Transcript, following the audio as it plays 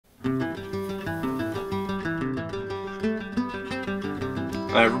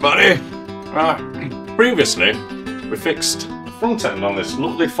Hi everybody! Previously we fixed the front end on this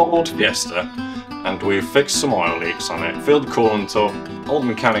lovely Ford Fiesta and we fixed some oil leaks on it, filled the coolant up, all the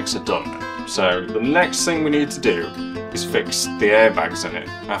mechanics are done now. So the next thing we need to do is fix the airbags in it.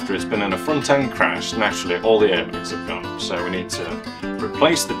 After it's been in a front end crash, naturally all the airbags have gone. So we need to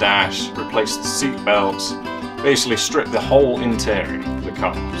replace the dash, replace the seat belts, basically strip the whole interior of the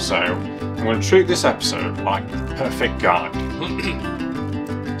car. So I'm going to treat this episode like the perfect guide.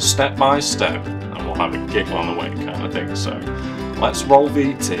 Step by step, and we'll have a giggle on the way kind of thing. So let's roll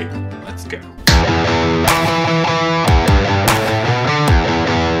VT, let's go.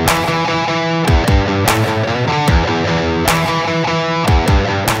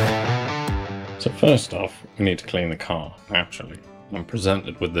 So first off, we need to clean the car, naturally. I'm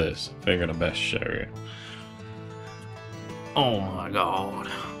presented with this, figured I'd best show you. Oh my god,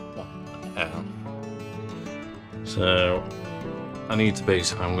 what the hell? So I need to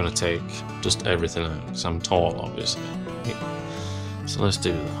basically, I'm going to take just everything out, because I'm tall obviously. So let's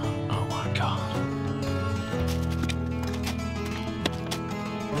do that. Oh my god.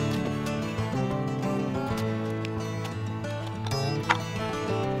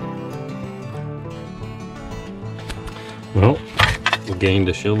 Well, we gained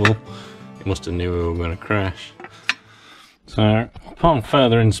a shovel. It must have knew we were going to crash. So, upon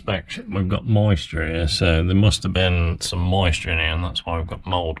further inspection, we've got moisture here, so there must have been some moisture in here, and that's why we've got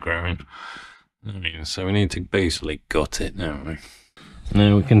mould growing. So we need to basically gut it, don't we?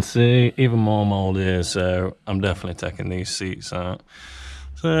 Now we can see even more mould here, so I'm definitely taking these seats out.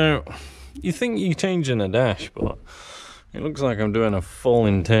 So, you think you're changing a dash, but it looks like I'm doing a full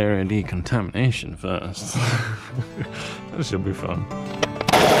interior decontamination first. That should be fun.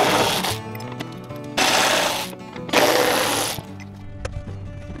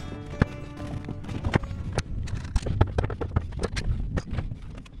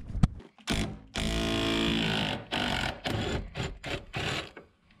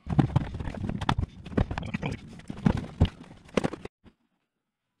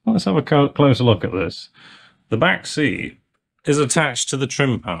 Let's have a closer look at this. The back seat is attached to the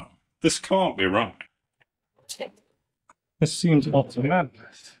trim panel. This can't be right. This seems utter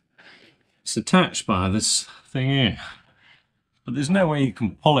madness. It's attached by this thing here. But there's no way you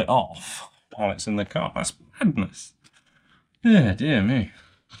can pull it off while it's in the car. That's madness. Yeah, dear me.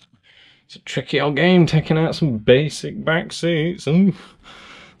 It's a tricky old game, taking out some basic back seats. Ooh,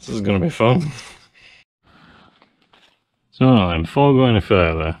 this is going to be fun. So then, before we go any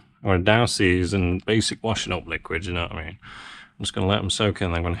further, I'm going to douse these in basic washing up liquid, you know what I mean? I'm just going to let them soak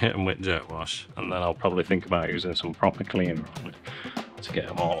in, I'm going to hit them with jet wash, and then I'll probably think about using some proper cleaner on it to get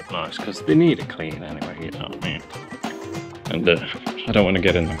them all up nice, because they need a clean anyway, you know what I mean? And I don't want to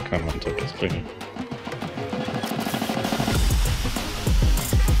get in that car until it's clean.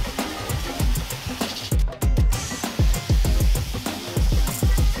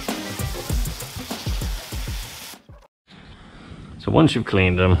 So once you've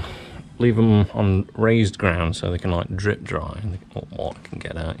cleaned them, leave them on raised ground so they can like drip dry and water can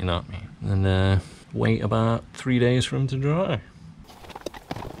get out, you know what I mean? And then wait about 3 days for them to dry.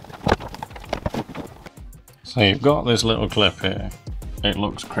 So you've got this little clip here. It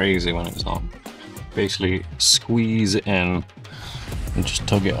looks crazy when it's on. Basically squeeze it in and just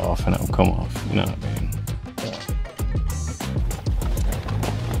tug it off and it'll come off, you know what I mean?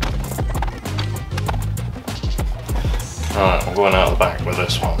 Alright, I'm going out the back with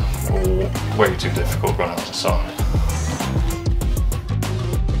this one. Oh, way too difficult going out the side.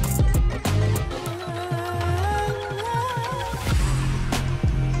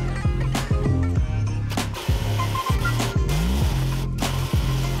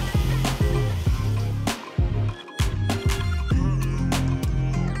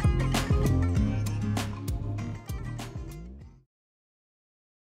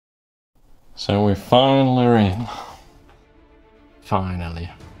 So we finally are in. Finally.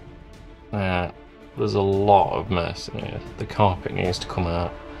 There's a lot of mess in here. The carpet needs to come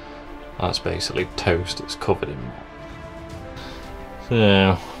out. That's basically toast, it's covered in mud.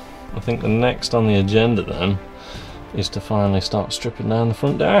 So, I think the next on the agenda then is to finally start stripping down the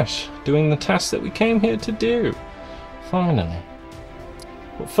front dash. Doing the task that we came here to do. Finally.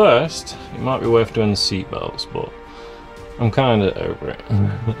 But first, it might be worth doing the seat belts, but I'm kinda over it.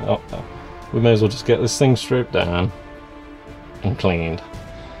 We may as well just get this thing stripped down and cleaned,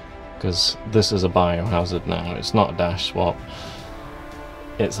 because this is a biohazard now. It's not a dash swap,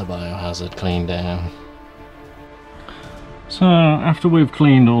 it's a biohazard clean down. So after we've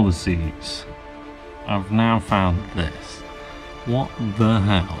cleaned all the seats, I've now found this. What the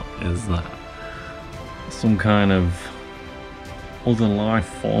hell is that? Some kind of other life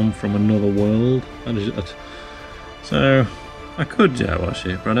form from another world. So I could jet wash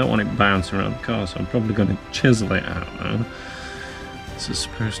it, but I don't want it bouncing around the car, so I'm probably going to chisel it out now. This is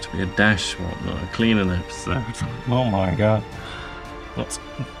supposed to be a dash swap, not a cleaning episode. Oh my god.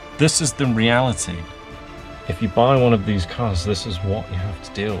 This is the reality. If you buy one of these cars, this is what you have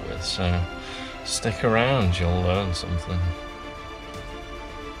to deal with, so stick around, you'll learn something.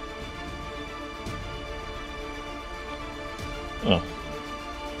 Oh.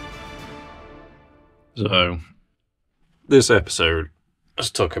 So, this episode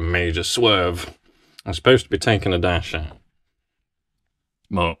has took a major swerve. I'm supposed to be taking a dash out,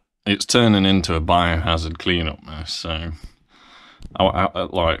 but it's turning into a biohazard cleanup mess, so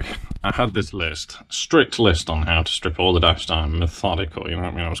I had this list, strict list on how to strip all the dash down, methodical, you know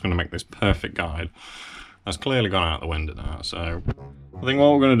what I mean? I was going to make this perfect guide. That's clearly gone out the window now, so I think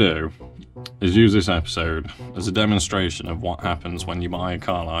what we're going to do is use this episode as a demonstration of what happens when you buy a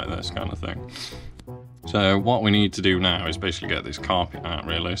car like this kind of thing. So what we need to do now is basically get this carpet out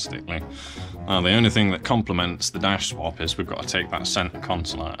realistically. Now the only thing that complements the dash swap is we've got to take that centre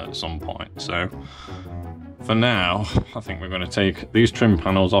console out at some point. So for now, I think we're going to take these trim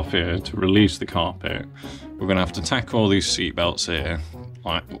panels off here to release the carpet. We're going to have to tack all these seat belts here,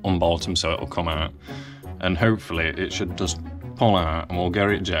 like unbolt them so it'll come out. And hopefully it should just pull out and we'll get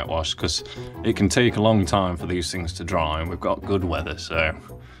it jet washed, because it can take a long time for these things to dry and we've got good weather. So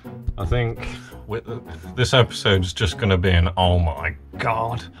I think this episode's just going to be an oh my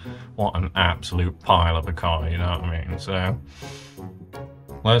god, what an absolute pile of a car, you know what I mean? So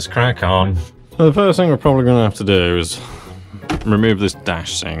let's crack on. So the first thing we're probably going to have to do is remove this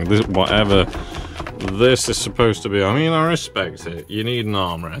dash thing, whatever this is supposed to be. I mean, I respect it, you need an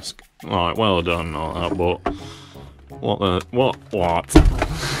armrest, right, well done and all that, but what?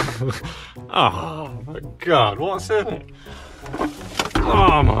 Oh my god, what's in it?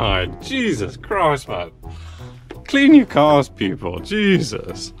 Oh my, Jesus Christ, man. Clean your cars, people,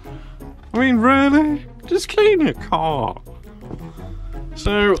 Jesus. I mean, really? Just clean your car.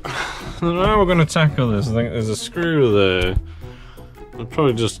 So, now we're going to tackle this. I think there's a screw there. I'll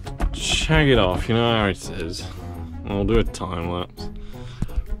probably just shag it off, you know how it is. I'll do a time lapse.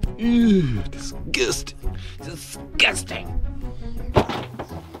 Ew, disgusting. Disgusting.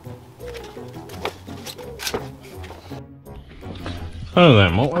 So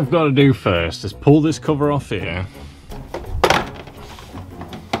then, what we've got to do first is pull this cover off here.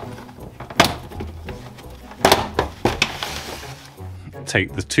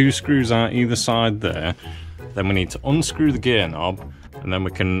 Take the two screws out either side there. Then we need to unscrew the gear knob, and then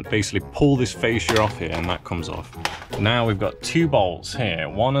we can basically pull this fascia off here and that comes off. Now we've got two bolts here,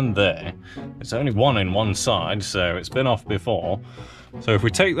 one and there. It's only one in one side, so it's been off before. So if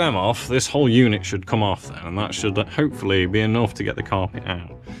we take them off, this whole unit should come off then, and that should hopefully be enough to get the carpet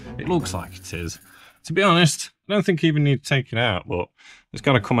out. It looks like it is. To be honest, I don't think you even need to take it out, but it's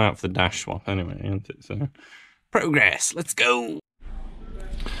got to come out for the dash swap anyway, isn't it? So, progress, let's go!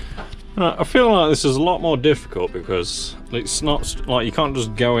 I feel like this is a lot more difficult because it's not like you can't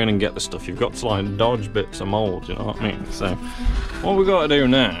just go in and get the stuff. You've got to like dodge bits of mold, you know what I mean? So what we've got to do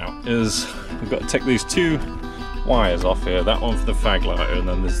now is we've got to take these two wires off here, that one for the fag lighter, and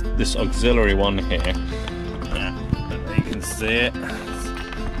then there's this auxiliary one here. Yeah, you can see it.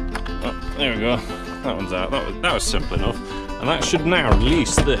 Oh, there we go. That one's out. That was simple enough. And that should now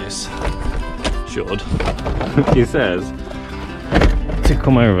release this. Should. He says to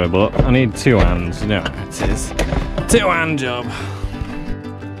come over, but I need two hands, you know how it is. Two-hand job.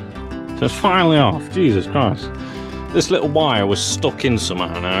 So it's finally off, Jesus Christ. This little wire was stuck in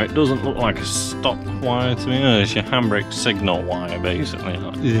somehow now. It doesn't look like a stock wire to me. It's your handbrake signal wire, basically.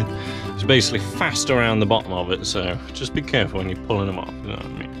 It's basically fast around the bottom of it, so just be careful when you're pulling them off, you know what I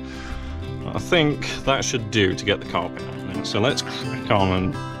mean? I think that should do to get the carpet out now. So let's crack on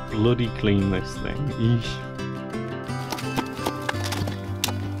and bloody clean this thing. Eesh.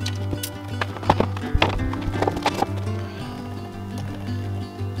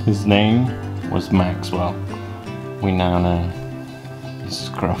 His name was Maxwell. We now know this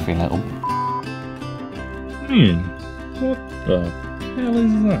scruffy little. Man, what the hell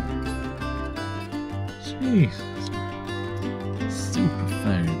is that? Jesus. Super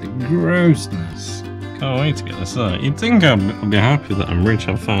fairy, the grossness. Can't wait to get this out. You'd think I'd be happy that I'm rich,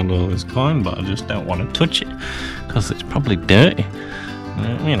 I've found all this coin, but I just don't want to touch it because it's probably dirty.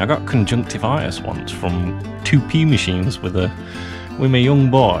 I mean, I got conjunctivitis once from 2p machines with my young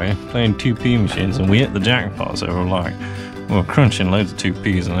boy playing 2p machines, and we hit the jackpot, so we were crunching loads of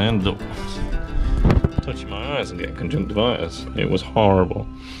 2p's and I ended up touching my eyes and getting conjunctivitis. It was horrible.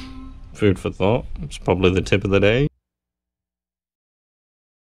 Food for thought. It's probably the tip of the day.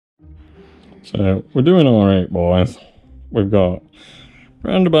 So we're doing alright, boys. We've got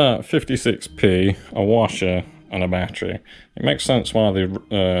around about 56p, a washer, and a battery. It makes sense why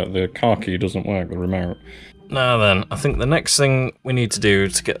the car key doesn't work, the remote. Now then, I think the next thing we need to do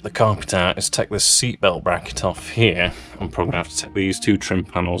to get the carpet out is take this seatbelt bracket off here. I'm probably going to have to take these two trim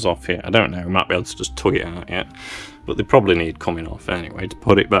panels off here. I don't know, we might be able to just tug it out yet. But they probably need coming off anyway to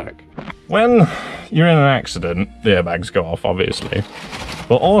put it back. When you're in an accident, the airbags go off, obviously.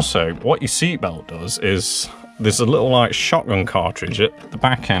 But also, what your seatbelt does is there's a little like shotgun cartridge at the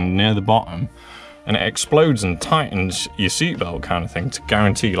back end near the bottom, and it explodes and tightens your seatbelt kind of thing to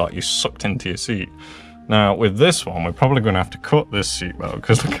guarantee like you're sucked into your seat. Now with this one, we're probably going to have to cut this seatbelt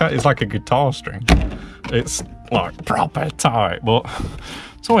because it's like a guitar string. It's like proper tight, but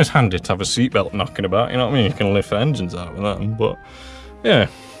it's always handy to have a seatbelt knocking about, you know what I mean? You can lift the engines out with that, but yeah.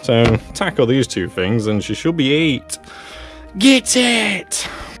 So tackle these two things and she should be 8. Get it!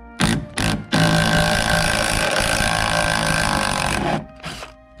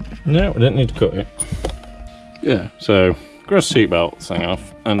 No, we didn't need to cut it. Yeah, so gross seatbelt thing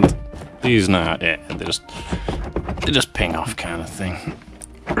off, and these now, yeah, they just ping off kind of thing.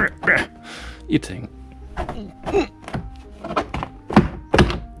 You think?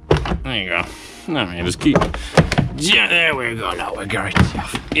 There you go. Now you just keep. Yeah, there we go. Now we got it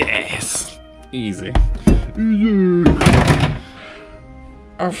off. Yes, easy.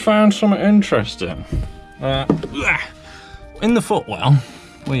 I found something interesting. In the footwell,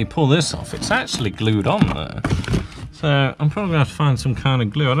 when you pull this off, it's actually glued on there. So I'm probably going to have to find some kind of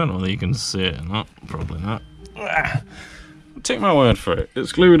glue. I don't know whether you can see it or not. Probably not. Take my word for it.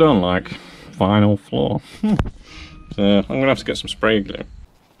 It's glued on like vinyl floor. So I'm going to have to get some spray glue.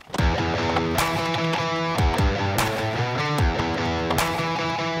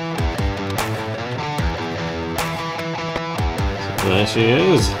 So there she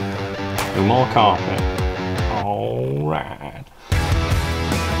is. No more carpet. Alright.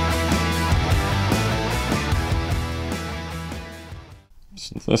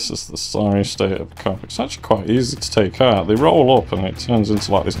 This is the sorry state of the carpet. It's actually quite easy to take out. They roll up and it turns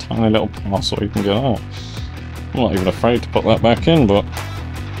into like this tiny little parcel you can get out. I'm not even afraid to put that back in, but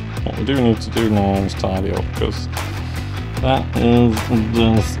what we do need to do now is tidy up because that is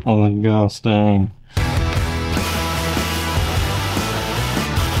just disgusting.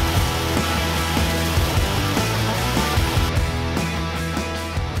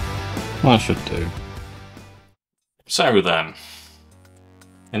 That should do. So then,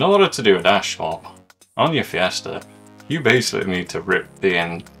 in order to do a dash swap on your Fiesta, you basically need to rip the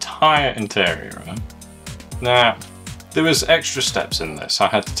entire interior out. Now, there was extra steps in this. I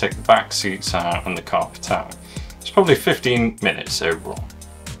had to take the back seats out and the carpet out. It's probably 15 minutes overall.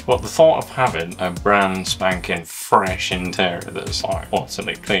 But the thought of having a brand spanking fresh interior that's like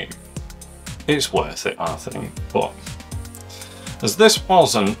utterly clean, it's worth it, I think. But as this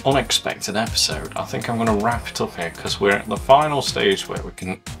was an unexpected episode, I think I'm going to wrap it up here because we're at the final stage where we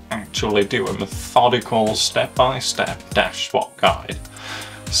can actually do a methodical step-by-step dash swap guide.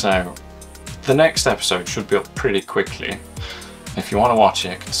 So the next episode should be up pretty quickly. If you want to watch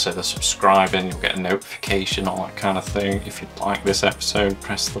it, consider subscribing, you'll get a notification, all that kind of thing. If you'd like this episode,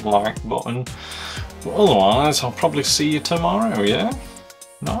 press the like button. But otherwise, I'll probably see you tomorrow, yeah?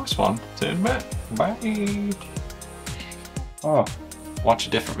 Nice one. See you in a bit. Bye. Oh, watch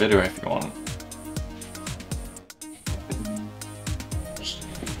a different video if you want.